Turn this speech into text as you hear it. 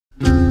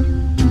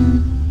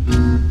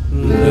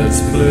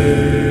Let's play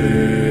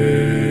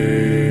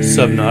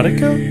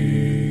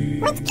Subnautica?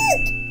 Let's geek!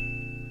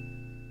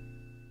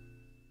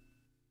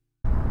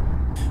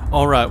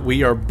 Alright,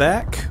 we are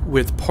back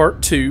with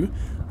part 2.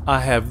 I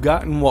have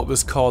gotten what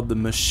was called the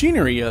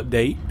machinery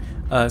update.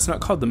 It's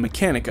not called the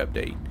mechanic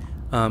update.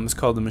 It's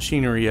called the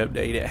machinery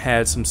update. It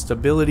had some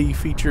stability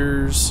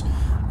features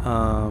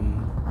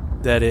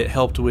that it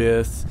helped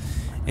with,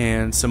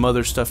 and some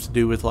other stuff to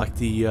do with like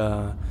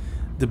the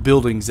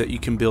buildings that you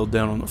can build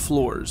down on the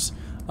floors.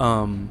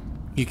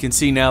 You can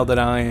see now that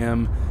I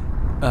am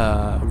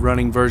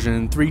running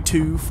version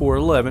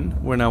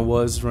 3.2.4.11 when I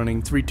was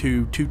running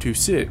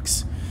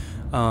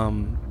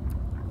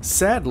 3.2.2.2.6.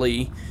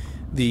 Sadly,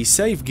 the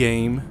save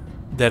game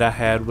that I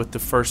had with the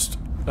first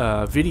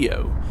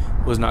video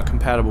was not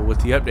compatible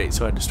with the update,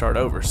 so I had to start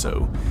over.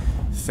 So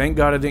thank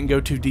God I didn't go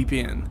too deep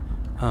in.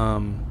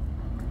 I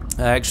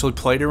actually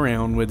played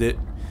around with it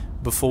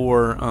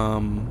before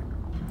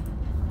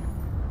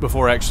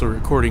actually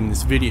recording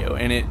this video,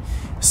 and it's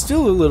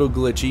still a little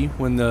glitchy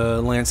when the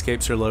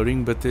landscapes are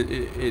loading, but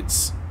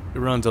it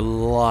runs a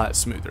lot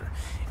smoother.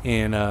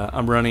 And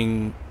I'm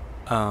running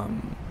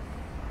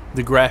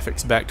the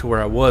graphics back to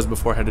where I was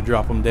before I had to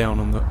drop them down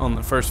on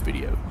the first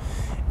video.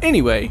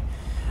 Anyway,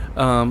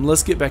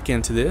 let's get back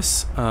into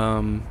this.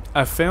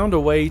 I found a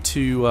way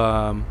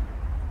to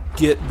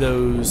get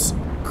those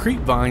creep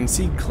vine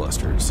seed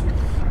clusters.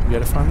 You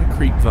gotta find the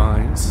creep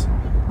vines.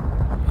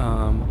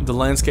 The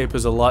landscape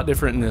is a lot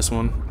different in this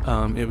one.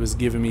 It was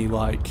giving me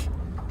like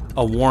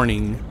a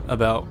warning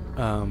about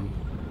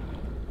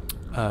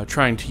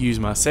trying to use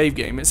my save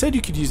game. It said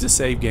you could use the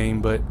save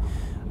game, but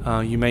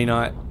you may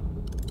not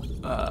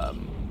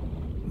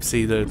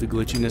see the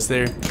glitchiness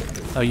there.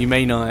 You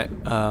may not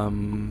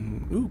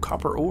ooh,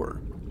 copper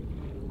ore.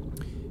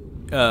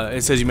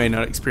 It says you may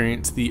not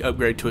experience the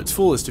upgrade to its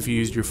fullest if you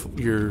used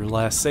your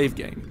last save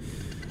game.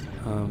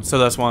 So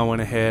that's why I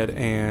went ahead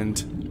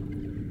and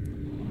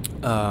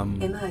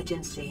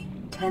Emergency.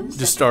 10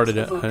 just started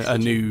seconds a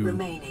new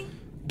remaining.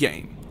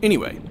 game.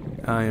 Anyway,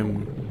 I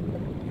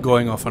am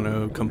going off on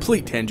a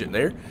complete tangent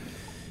there.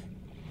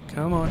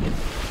 Come on.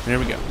 There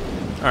we go.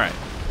 Alright,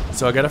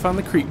 so I gotta find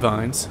the creep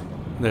vines.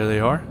 There they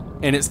are.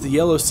 And it's the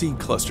yellow seed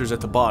clusters at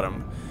the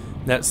bottom.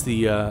 That's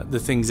the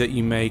things that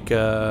you make,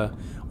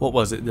 what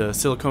was it, the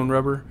silicone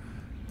rubber?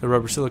 The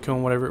rubber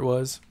silicone, whatever it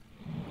was.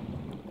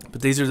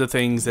 But these are the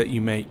things that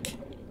you make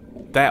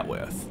that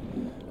with.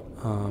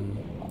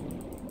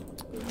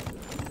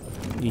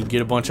 You can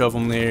get a bunch of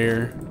them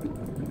there.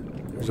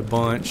 There's a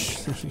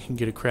bunch. You can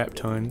get a crap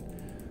ton.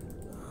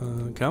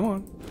 Come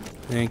on.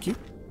 Thank you.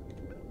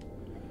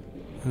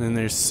 And then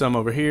there's some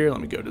over here.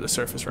 Let me go to the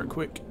surface right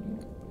quick.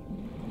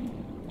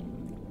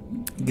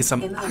 Get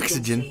some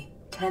oxygen.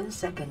 10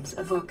 seconds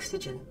of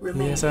oxygen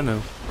remaining. Yes, I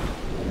know.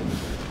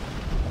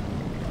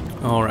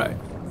 Alright.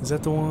 Is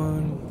that the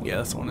one? Yeah,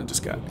 that's the one I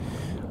just got.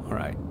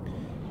 Alright.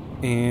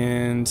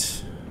 And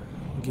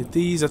get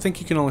these. I think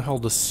you can only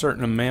hold a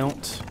certain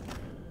amount.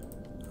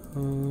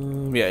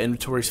 Yeah,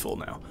 inventory's full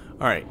now.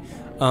 Alright.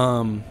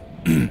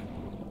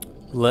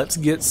 Let's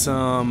get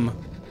some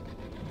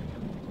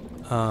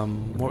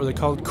what were they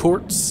called?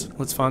 Quartz.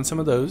 Let's find some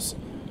of those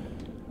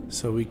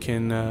so we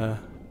can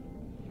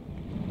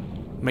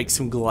make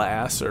some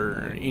glass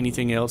or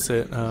anything else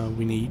that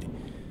we need.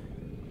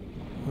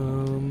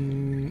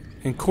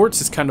 And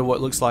quartz is kind of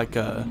what looks like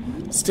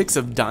sticks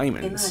of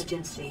diamonds.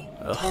 Emergency.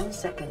 10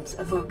 seconds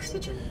of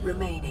oxygen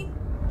remaining.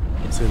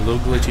 It's a little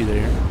glitchy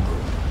there.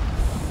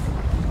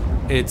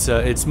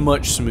 It's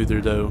much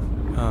smoother though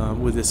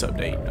with this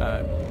update.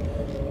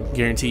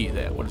 Guarantee you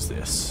that. What is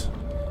this?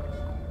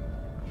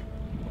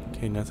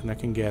 Okay, nothing I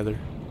can gather.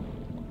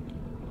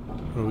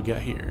 What do we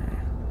got here?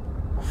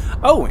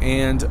 Oh,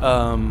 and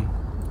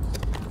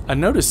I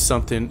noticed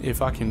something.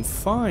 If I can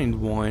find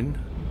one,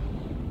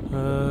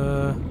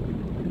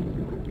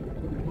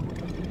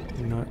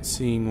 I'm not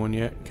seeing one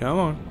yet. Come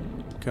on,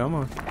 come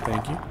on.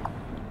 Thank you.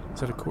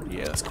 Is that a quartz?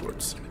 Yeah, that's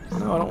quartz.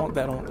 No, I don't want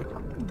that. I want to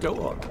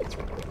go up.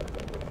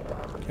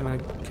 Can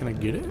I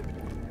get it?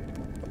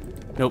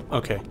 Nope.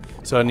 Okay.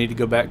 So I need to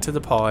go back to the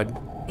pod.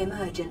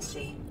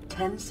 Emergency.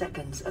 10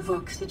 seconds of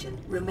oxygen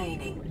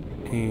remaining.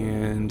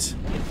 And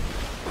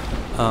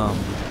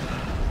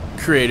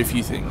create a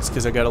few things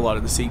because I got a lot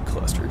of the seed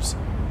clusters.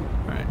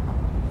 Alright.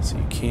 So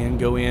you can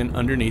go in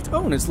underneath.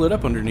 Oh, and it's lit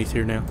up underneath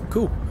here now.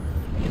 Cool.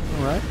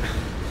 Alright.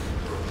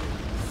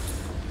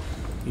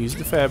 Use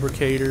the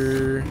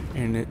fabricator,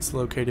 and it's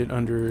located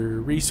under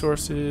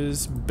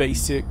resources,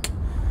 basic,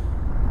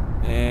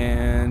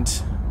 and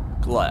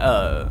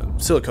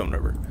silicone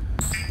rubber.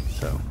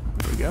 So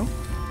there we go.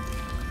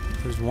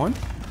 There's one.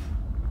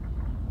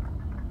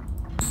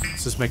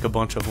 Let's just make a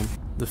bunch of them.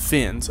 The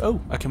fins.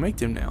 Oh, I can make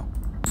them now.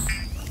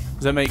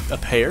 Does that make a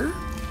pair?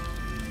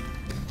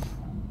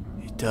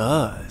 It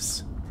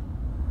does.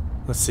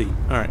 Let's see.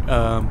 Alright,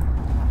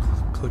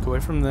 click away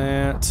from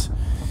that.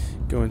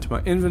 Go into my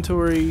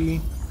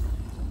inventory.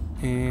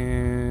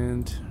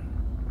 And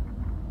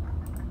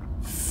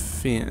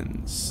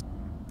fins.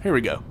 Here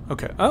we go.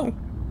 Okay. Oh.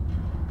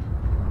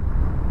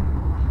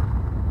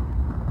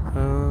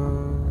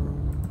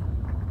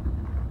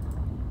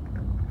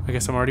 I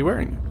guess I'm already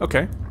wearing it.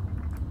 Okay.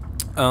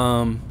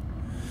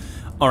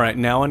 Alright,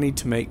 now I need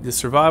to make the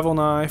survival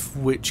knife,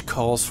 which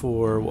calls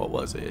for, what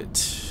was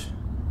it?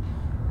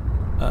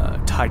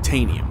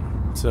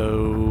 Titanium.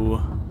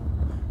 So,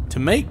 to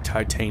make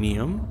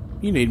titanium,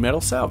 you need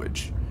metal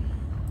salvage.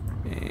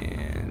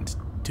 And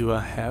do I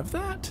have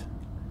that?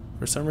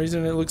 For some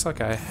reason it looks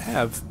like I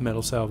have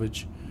metal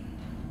salvage.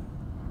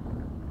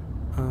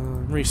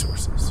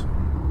 Resources.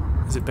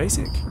 Is it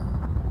basic?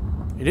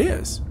 It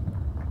is.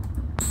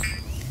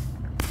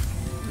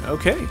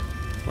 Okay,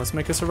 let's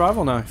make a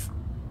survival knife.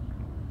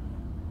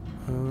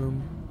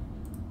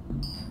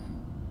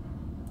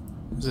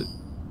 Is it?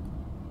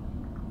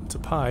 It's a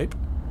pipe.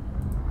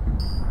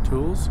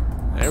 Tools.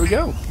 There we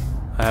go.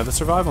 I have a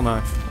survival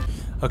knife.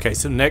 Okay,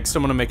 so next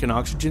I'm going to make an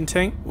oxygen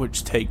tank,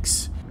 which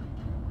takes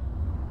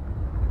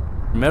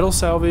metal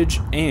salvage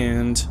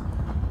and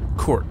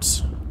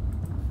quartz.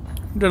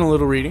 I've done a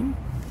little reading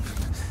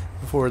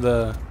before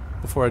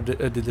I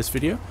did this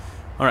video.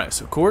 All right,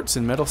 so quartz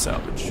and metal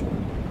salvage.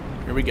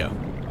 Here we go.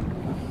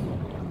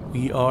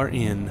 We are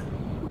in.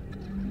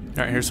 All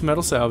right, here's some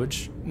metal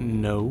salvage.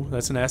 No,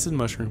 that's an acid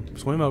mushroom.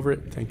 Swim over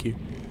it. Thank you.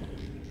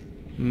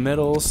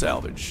 Metal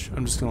salvage.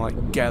 I'm just gonna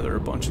like gather a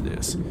bunch of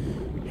this.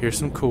 Here's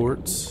some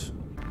quartz.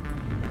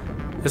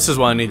 This is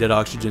why I need that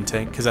oxygen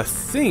tank, because I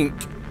think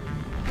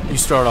you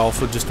start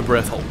off with just a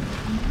breath hold.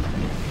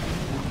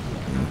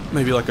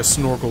 Maybe like a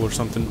snorkel or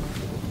something.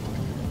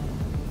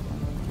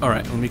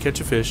 Alright, let me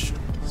catch a fish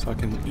so I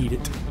can eat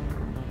it.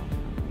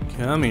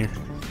 Come here.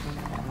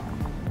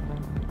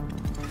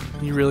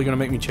 You really gonna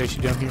make me chase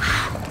you down here?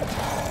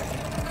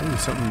 Ooh,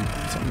 something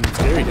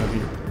scary down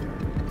here.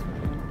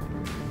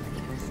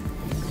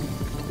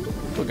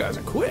 Those guys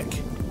are quick.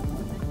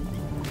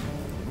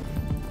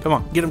 Come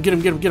on, get him, get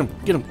him, get him, get him,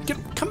 get him, get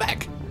him, come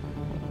back!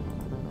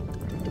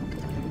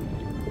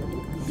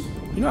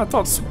 You know, I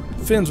thought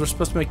fins were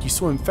supposed to make you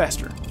swim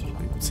faster.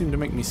 It seemed to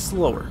make me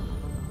slower.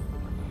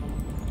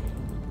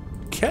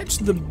 Catch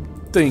the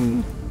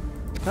thing.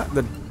 Not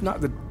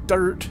the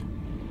dirt.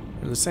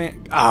 Or the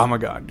sand. Oh my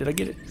god, did I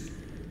get it?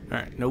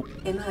 Alright, nope.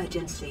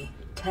 Emergency.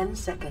 10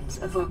 seconds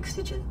of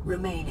oxygen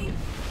remaining.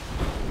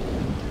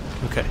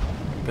 Okay.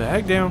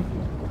 Bag down.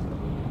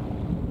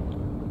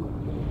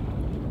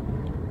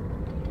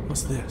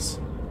 What's this?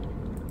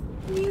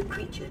 New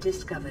creature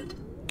discovered.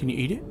 Can you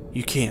eat it?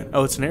 You can.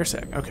 Oh, it's an air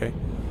sac. Okay.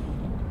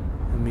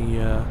 Let me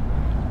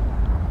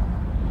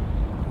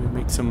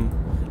make some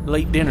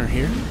late dinner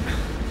here.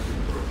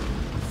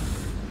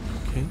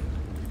 Okay.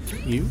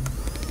 You.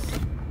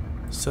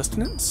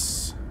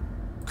 Sustenance.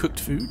 Cooked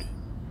food.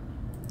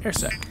 Air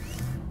sac.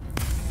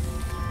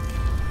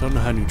 Don't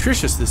know how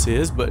nutritious this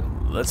is, but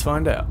let's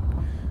find out.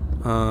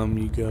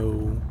 You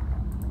go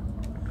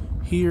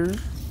here.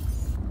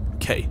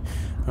 Okay.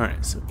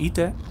 Alright, so eat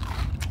that.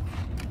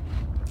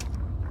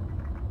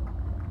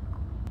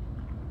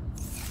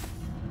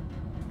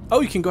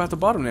 Oh, you can go out the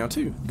bottom now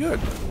too. Good.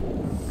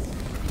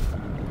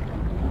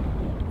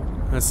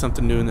 That's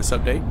something new in this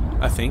update,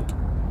 I think.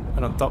 I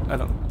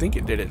don't think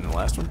it did it in the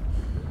last one.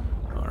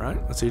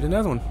 Alright, let's eat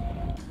another one.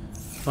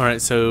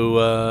 Alright,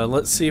 so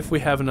let's see if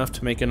we have enough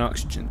to make an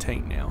oxygen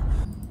tank now.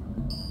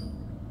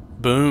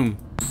 Boom.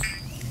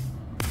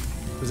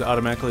 Does it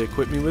automatically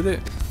equip me with it?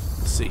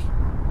 Let's see.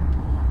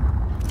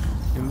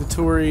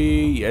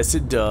 Inventory, yes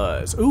it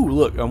does. Ooh,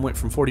 look, I went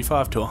from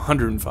 45 to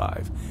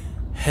 105.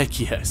 Heck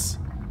yes.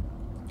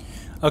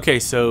 Okay,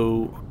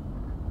 so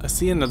I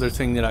see another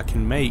thing that I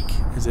can make.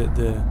 Is it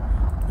the...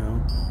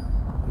 No.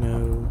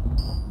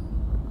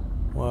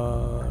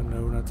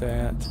 No, not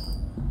that.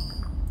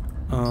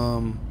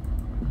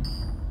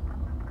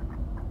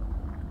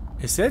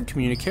 It said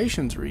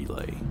communications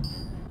relay.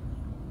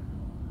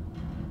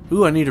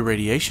 Ooh, I need a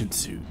radiation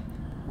suit.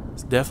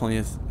 It's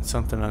definitely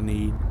something I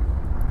need.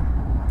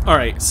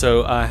 Alright,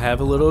 so I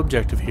have a little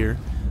objective here.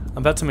 I'm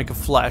about to make a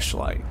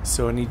flashlight,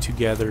 so I need to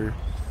gather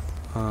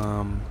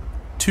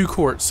 2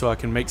 quartz so I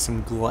can make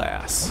some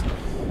glass.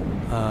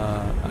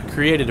 I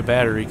created a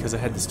battery because I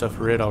had the stuff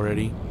for it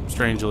already,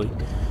 strangely.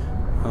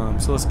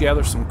 So let's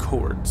gather some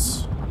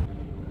quartz.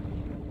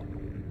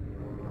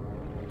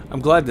 I'm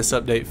glad this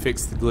update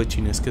fixed the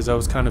glitchiness because I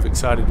was kind of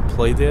excited to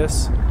play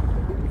this,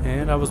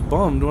 and I was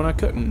bummed when I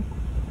couldn't.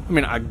 I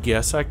mean, I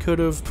guess I could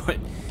have, but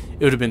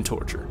it would have been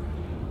torture.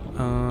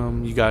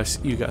 You guys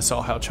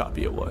saw how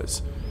choppy it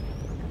was.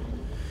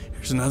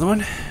 Here's another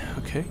one.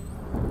 Okay,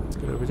 let's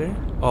get over there.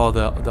 Oh,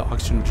 the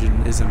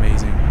oxygen is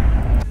amazing.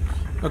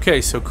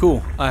 Okay, so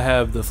cool. I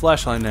have the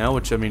flashlight now,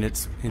 which I mean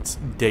it's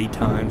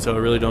daytime, so I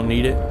really don't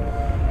need it.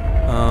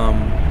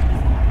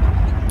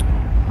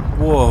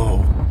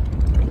 Whoa.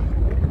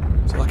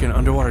 Is it like an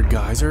underwater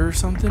geyser or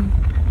something?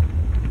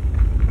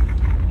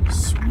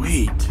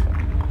 Sweet.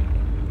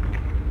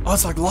 Oh,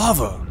 it's like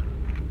lava.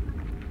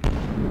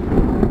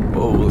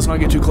 Whoa, let's not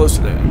get too close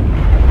to that.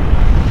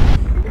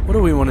 What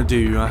do we want to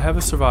do? I have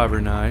a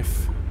survivor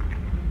knife.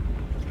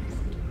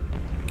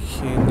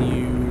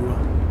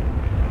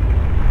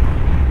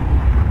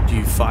 Do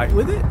you fight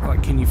with it?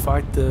 Like, can you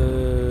fight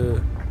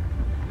the...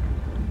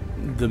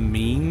 the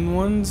mean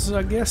ones,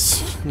 I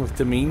guess, with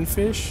the mean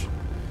fish.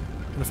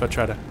 What if I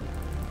try to?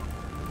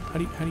 How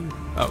do you?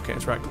 Oh, okay,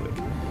 it's right click.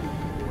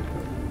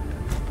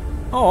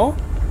 Oh.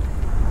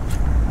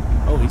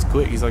 Oh, he's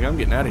quick. He's like, I'm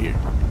getting out of here.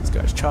 This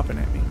guy's chopping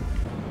at me.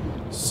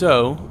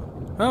 So,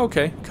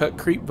 okay, cut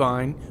creep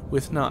vine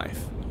with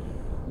knife.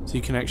 So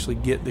you can actually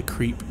get the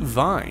creep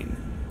vine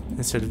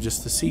instead of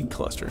just the seed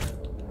cluster.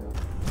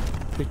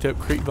 Picked up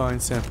creep vine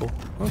sample.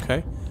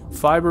 Okay.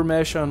 Fiber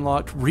mesh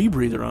unlocked.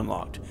 Rebreather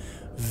unlocked.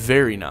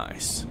 Very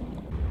nice.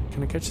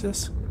 Can I catch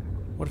this?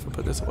 What if I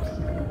put this away?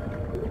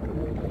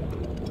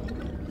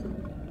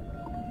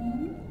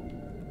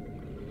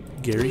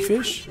 Gary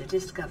fish?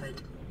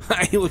 Discovered.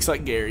 He looks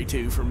like Gary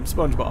too from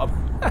SpongeBob.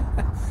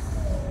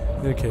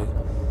 Okay.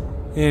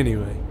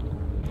 Anyway,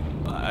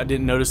 I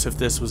didn't notice if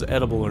this was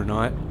edible or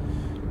not,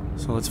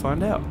 so let's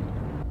find out.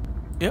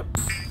 Yep.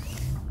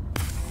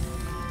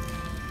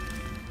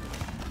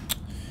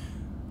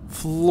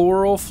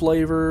 Floral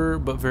flavor,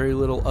 but very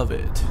little of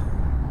it.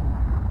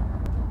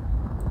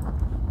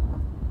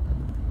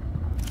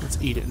 Let's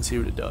eat it and see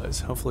what it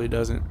does. Hopefully it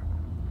doesn't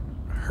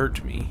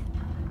hurt me.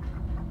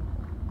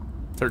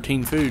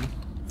 13 food.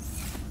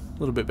 A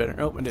little bit better.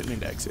 Oh, I didn't mean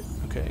to exit.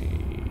 Okay.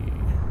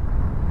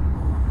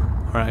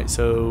 Alright,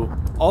 so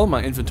all of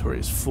my inventory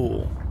is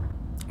full.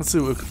 Let's see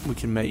what we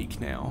can make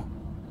now.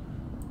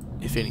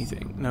 If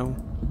anything. No.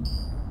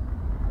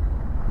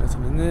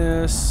 Nothing in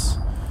this.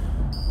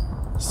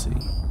 Let's see.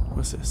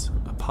 What's this?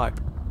 A pipe.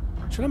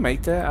 Should I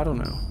make that? I don't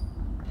know.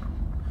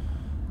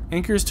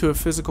 Anchors to a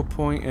physical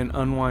point and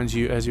unwinds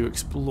you as you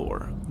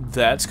explore.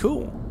 That's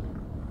cool.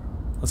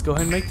 Let's go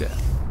ahead and make that.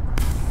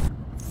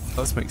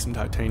 Let's make some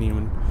titanium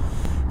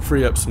and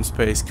free up some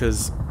space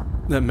because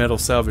that metal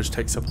salvage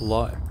takes up a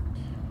lot.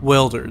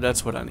 Welder,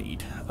 that's what I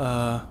need.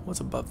 What's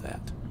above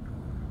that?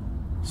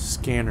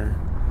 Scanner.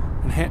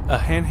 A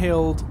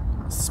handheld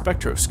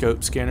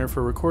spectroscope scanner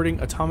for recording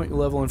atomic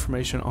level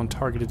information on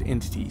targeted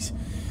entities.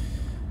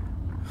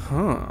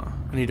 Huh.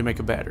 I need to make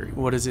a battery.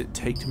 What does it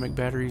take to make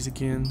batteries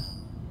again?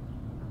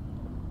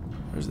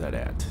 Where's that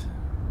at?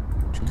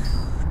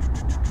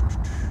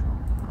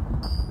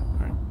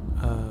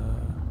 Alright.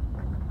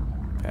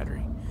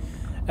 Battery.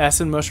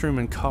 Acid mushroom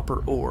and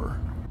copper ore.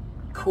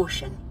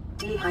 Caution.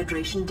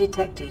 Dehydration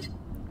detected.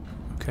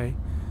 Okay.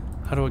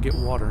 How do I get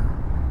water?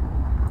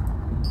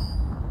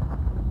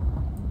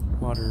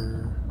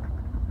 Water.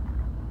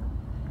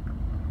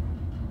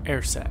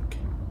 Air sac.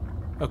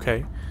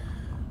 Okay.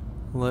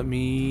 Let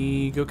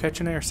me go catch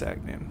an air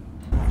sac then.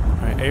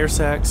 Alright, air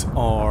sacs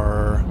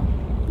are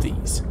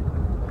these.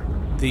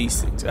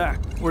 These things. Ah,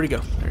 where'd he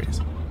go? There he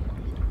is.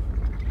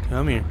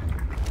 Come here.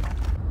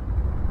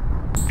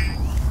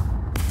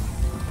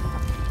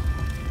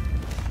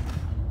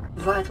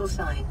 Vital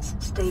signs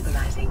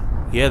stabilizing.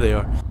 Yeah, they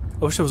are.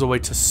 I wish there was a way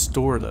to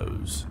store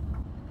those.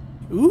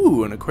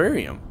 Ooh, an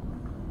aquarium.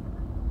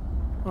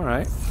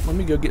 Alright, let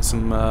me go get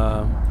some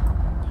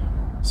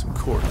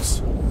quartz.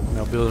 And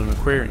I'll build an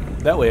aquarium.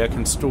 That way I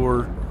can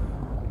store,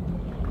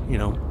 you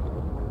know,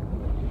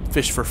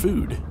 fish for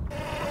food.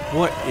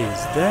 What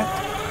is that?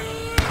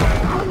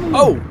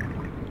 Oh!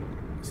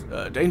 It's,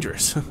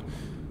 dangerous.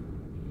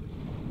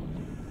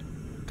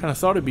 Kind of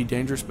thought it'd be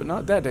dangerous, but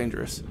not that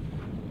dangerous.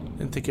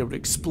 Didn't think it would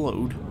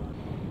explode.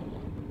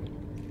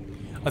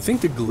 I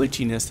think the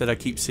glitchiness that I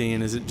keep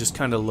seeing is it just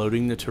kind of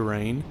loading the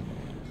terrain.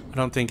 I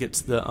don't think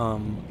it's the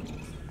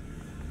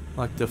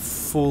like the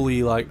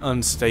fully like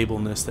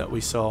unstableness that we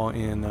saw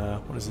in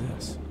what is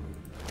this?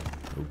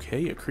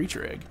 Okay, a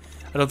creature egg.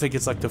 I don't think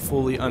it's like the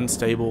fully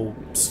unstable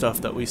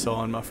stuff that we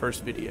saw in my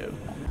first video.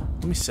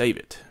 Let me save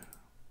it.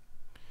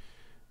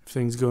 If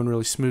things going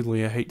really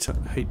smoothly, I hate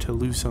to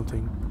lose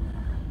something.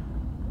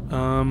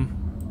 All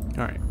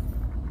right.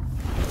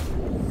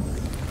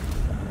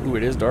 Ooh,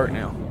 it is dark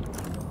now.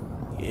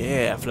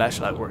 Yeah,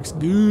 flashlight works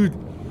good.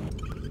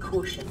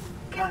 Caution.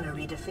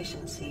 Calorie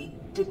deficiency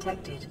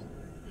detected.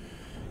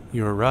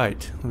 You're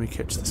right. Let me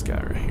catch this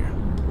guy right here.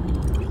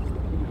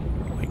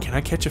 Wait, can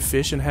I catch a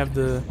fish and have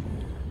the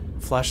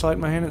flashlight in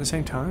my hand at the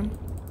same time?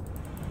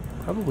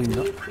 Probably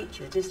not. New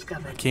creature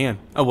discovered. I can.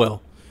 Oh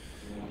well.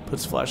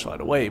 Puts the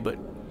flashlight away, but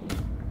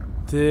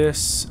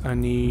this I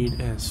need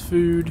as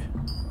food.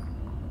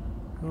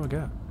 Oh, I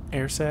got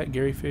air sac,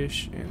 Gary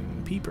fish,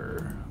 and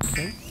peeper.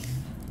 Okay.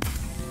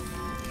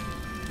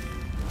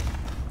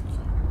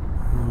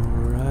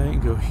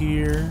 Alright, go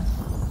here.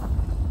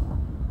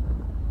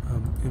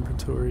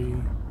 Inventory.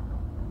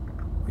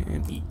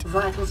 And eat.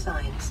 Vital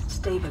signs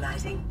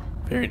stabilizing.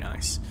 Very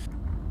nice.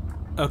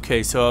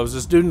 Okay, so I was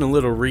just doing a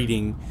little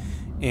reading,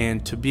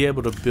 and to be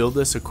able to build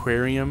this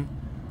aquarium,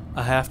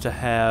 I have to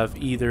have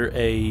either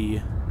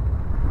a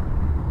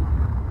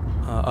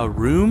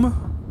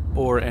room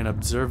or an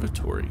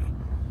observatory.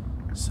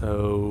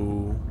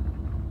 So,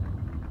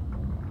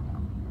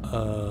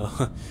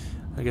 I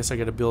guess I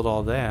got to build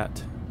all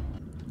that.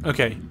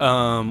 Okay.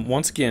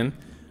 Once again,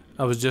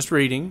 I was just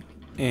reading,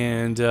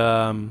 and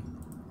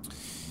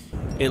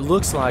it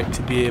looks like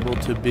to be able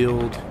to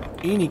build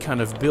any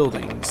kind of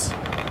buildings,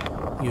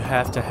 you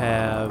have to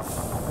have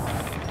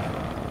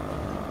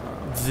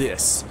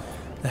this.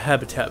 The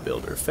habitat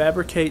builder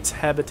fabricates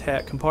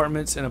habitat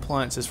compartments and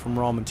appliances from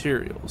raw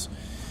materials.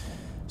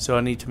 So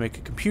I need to make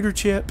a computer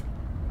chip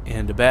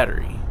and a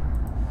battery.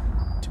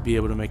 To be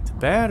able to make the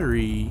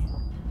battery,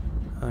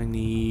 I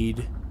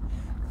need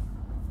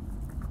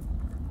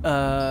 2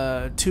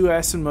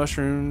 acid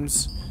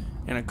mushrooms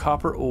and a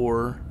copper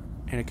ore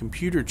and a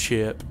computer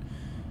chip.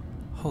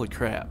 Holy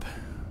crap.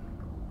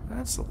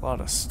 That's a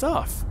lot of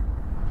stuff.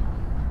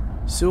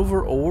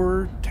 Silver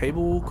ore,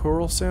 table,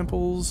 coral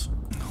samples.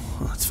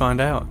 Let's find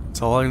out.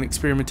 It's all in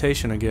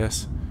experimentation, I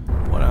guess.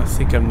 What I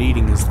think I'm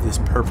needing is this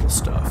purple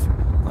stuff.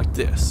 Like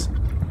this.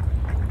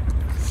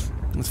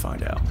 Let's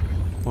find out.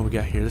 What we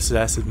got here? This is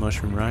acid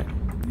mushroom, right?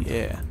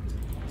 Yeah.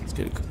 Let's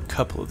get a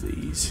couple of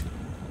these.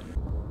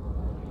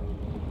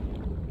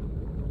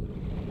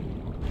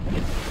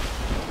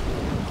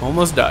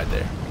 Almost died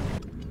there.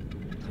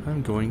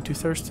 I'm going to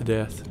thirst to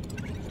death.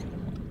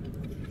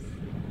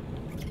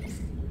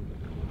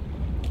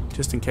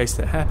 Just in case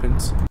that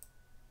happens.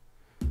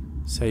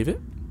 Save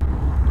it.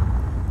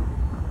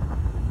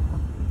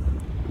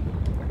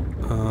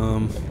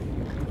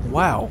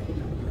 Wow.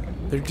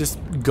 They're just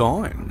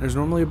gone. There's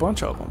normally a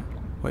bunch of them.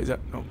 Wait, is that?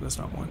 No, that's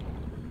not one.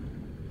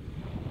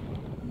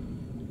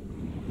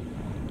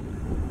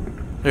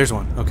 There's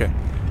one. Okay.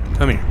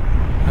 Come here.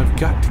 I've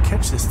got to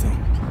catch this thing.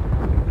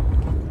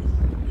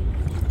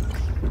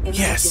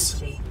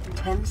 Yes!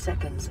 10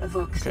 seconds of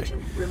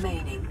oxygen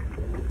remaining.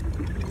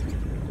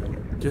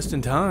 Just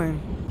in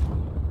time.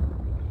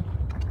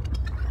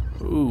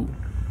 Ooh.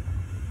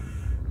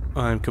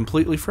 I'm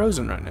completely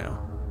frozen right now.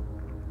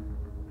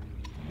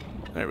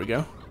 There we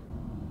go.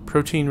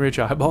 Protein-rich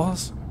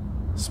eyeballs.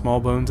 Small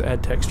bones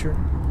add texture.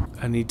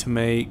 I need to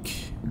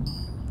make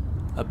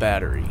a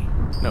battery.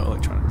 No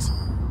electronics.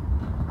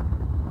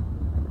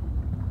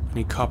 I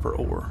need copper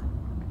ore.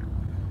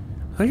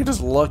 I think I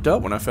just lucked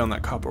up when I found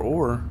that copper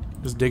ore.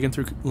 Just digging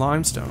through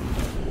limestone.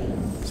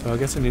 So I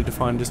guess I need to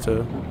find just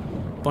a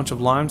bunch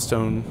of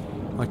limestone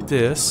like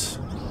this.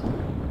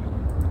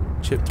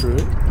 Chip through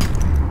it.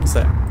 What's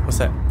that? What's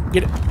that?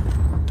 Get it!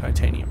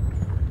 Titanium.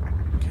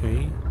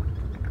 Okay.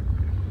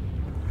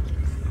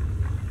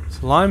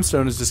 So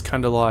limestone is just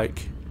kind of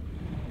like,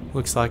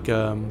 looks like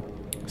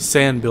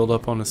sand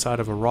buildup on the side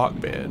of a rock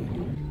bed.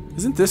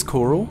 Isn't this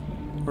coral?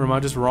 Or am I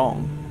just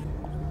wrong?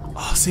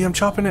 Oh, see, I'm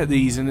chopping at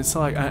these and it's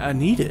like, I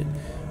need it.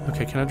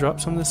 Okay, can I drop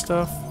some of this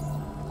stuff?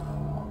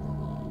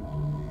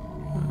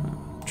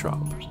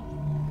 Drop.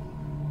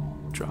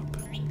 Drop.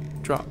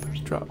 Drop.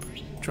 Drop.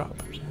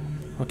 Drop.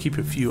 I'll keep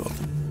a few of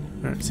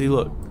them. Alright, see,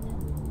 look.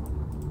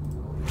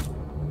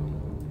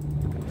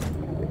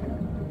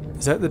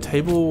 Is that the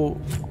table?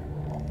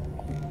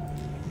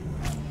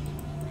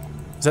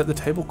 Is that the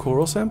table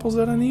coral samples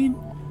that I need?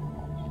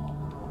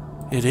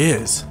 It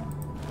is.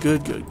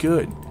 Good, good,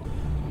 good.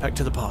 Back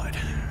to the pod.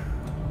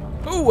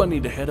 Oh, I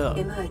need to head up.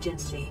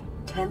 Emergency.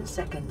 10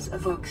 seconds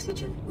of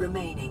oxygen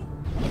remaining.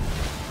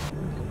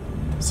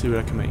 Let's see what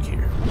I can make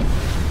here.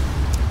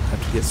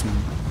 Have to get some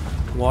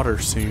water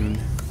soon.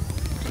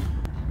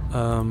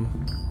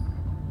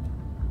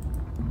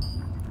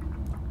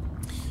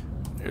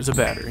 There's a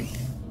battery.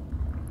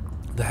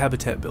 The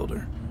habitat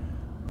builder.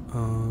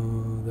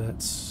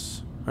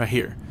 That's right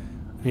here.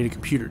 I need a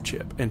computer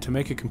chip. And to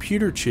make a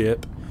computer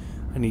chip,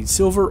 I need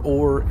silver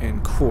ore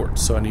and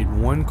quartz. So I need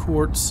 1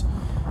 quartz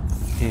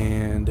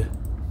and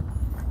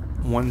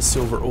 1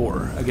 silver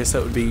ore. I guess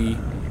that would be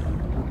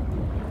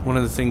one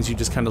of the things you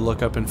just kind of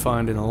look up and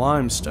find in a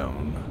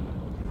limestone.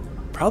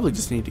 Probably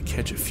just need to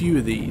catch a few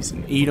of these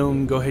and eat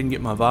them. Go ahead and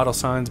get my vital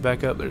signs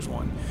back up. There's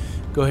one.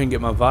 Go ahead and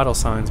get my vital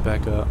signs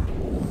back up.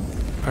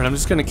 Alright, I'm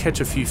just going to catch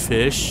a few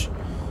fish,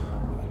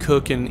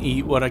 cook and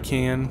eat what I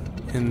can,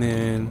 and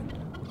then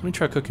let me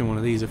try cooking one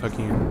of these if I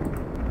can.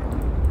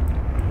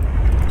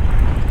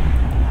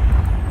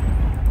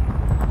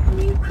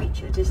 New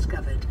creature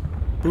discovered.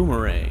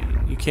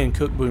 Boomerang. You can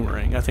cook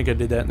boomerang. I think I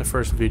did that in the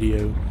first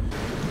video.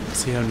 Let's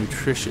see how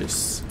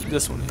nutritious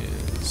this one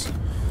is.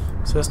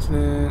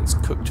 Sustenance,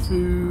 cooked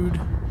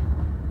food.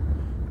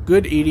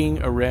 Good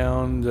eating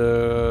around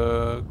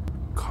the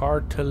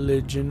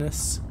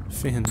cartilaginous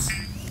fins.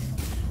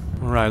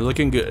 Alright,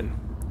 looking good.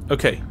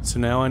 Okay, so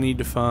now I need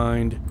to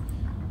find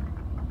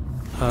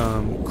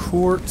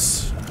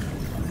quartz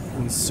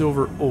and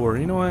silver ore.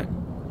 You know what?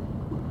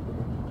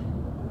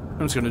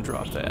 I'm just going to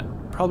drop that.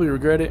 Probably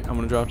regret it. I'm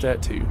going to drop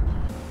that too.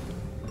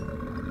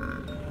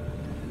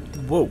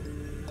 Whoa.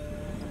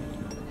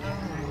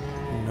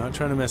 I'm not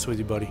trying to mess with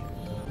you, buddy.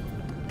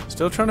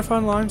 Still trying to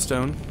find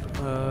limestone.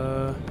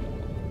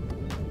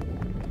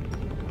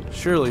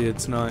 Surely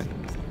it's not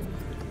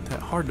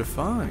that hard to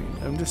find.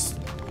 I'm just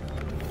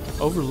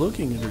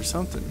overlooking it or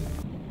something.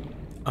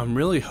 I'm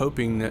really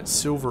hoping that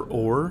silver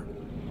ore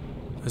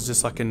is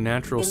just like a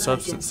natural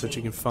substance that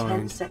you can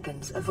find 10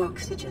 seconds of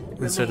oxygen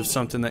instead of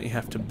something that you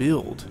have to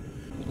build.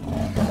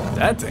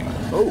 That thing.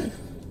 Oh.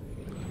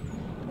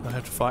 I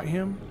have to fight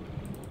him?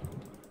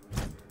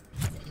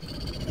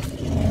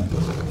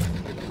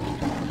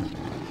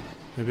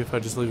 Maybe if I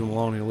just leave him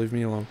alone, he'll leave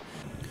me alone.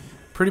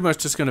 pretty much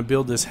just going to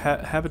build this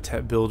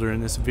habitat builder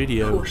in this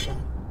video.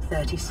 Caution,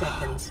 30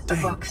 seconds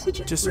of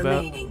oxygen Just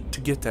remaining. about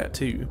to get that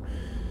too.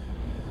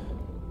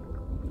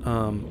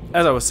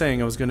 As I was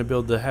saying, I was going to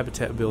build the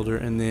habitat builder,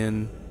 and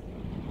then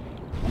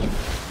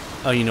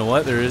oh, you know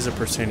what? There is a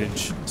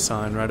percentage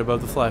sign right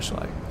above the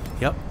flashlight.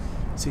 Yep,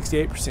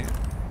 68%.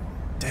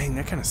 Dang,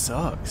 that kind of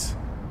sucks.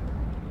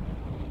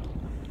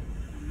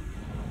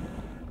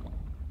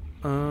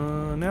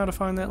 Now to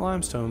find that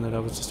limestone that I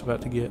was just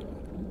about to get.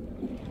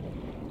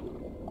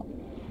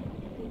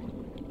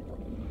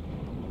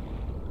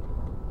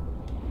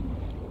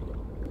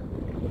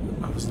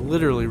 I was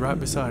literally right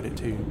beside it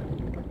too.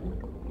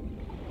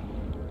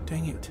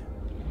 Dang it.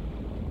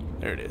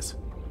 There it is.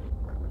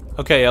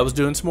 Okay, I was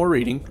doing some more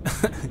reading.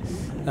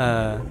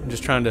 I'm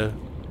just trying to,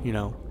 you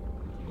know,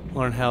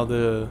 learn how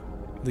the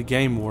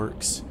game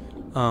works.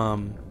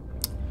 The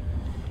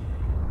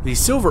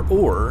silver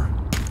ore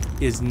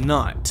is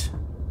not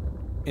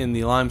in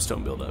the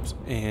limestone buildups,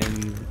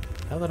 and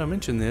now that I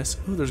mention this,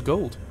 ooh, there's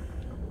gold.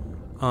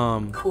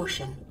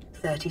 Caution,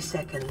 30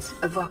 seconds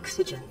of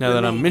oxygen Now that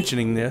I'm remaining.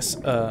 mentioning this,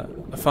 I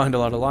find a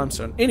lot of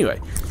limestone. Anyway,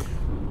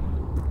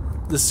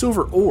 the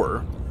silver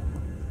ore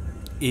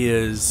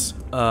is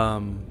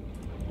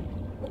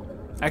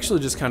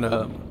actually just kind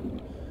of,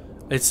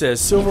 it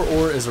says silver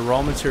ore is a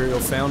raw material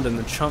found in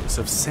the chunks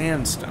of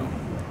sandstone.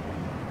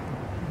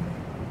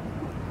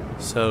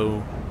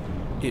 So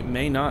it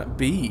may not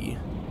be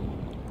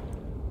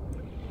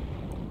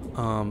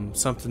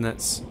something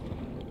that's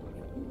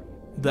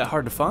that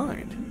hard to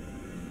find.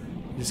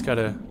 You just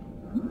gotta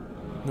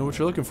know what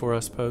you're looking for, I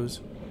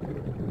suppose.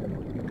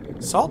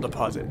 Salt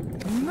deposit.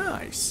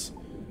 Nice.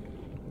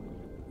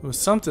 It was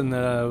something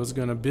that I was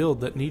gonna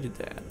build that needed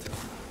that.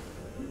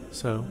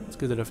 So it's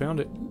good that I found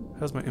it.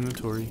 How's my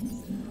inventory?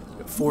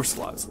 Got 4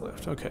 slots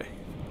left. Okay.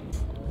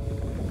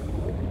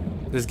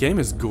 This game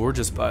is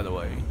gorgeous, by the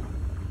way.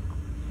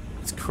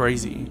 It's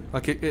crazy.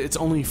 Like it's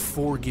only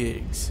 4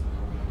 gigs,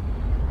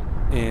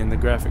 and the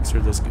graphics are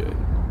this good.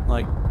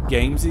 Like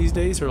games these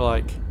days are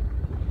like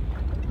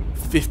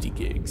 50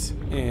 gigs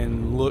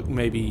and look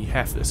maybe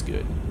half this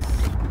good.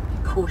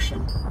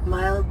 Caution,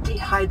 mild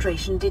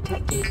dehydration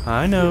detected.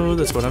 I know,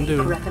 that's what I'm Intake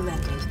doing.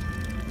 Recommended.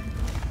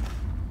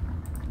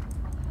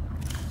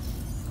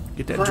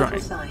 Get that Vital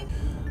drying. sign.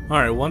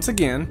 Alright, once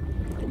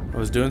again, I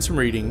was doing some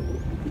reading,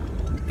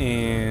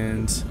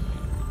 and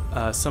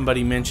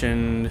somebody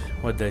mentioned,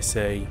 what'd they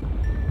say?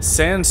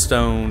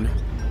 Sandstone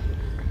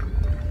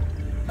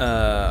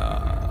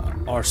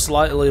are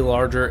slightly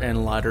larger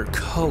and lighter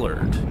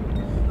colored,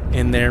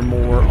 and they're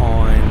more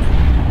on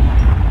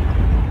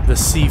the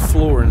sea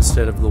floor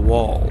instead of the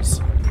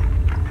walls.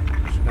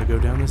 Should I go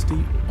down this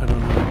deep? I don't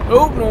know.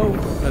 Oh no,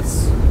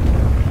 that's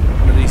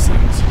one of these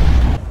things.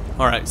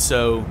 Alright,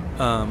 so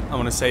I'm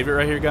going to save it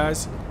right here,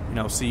 guys, and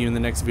I'll see you in the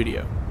next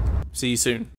video. See you soon.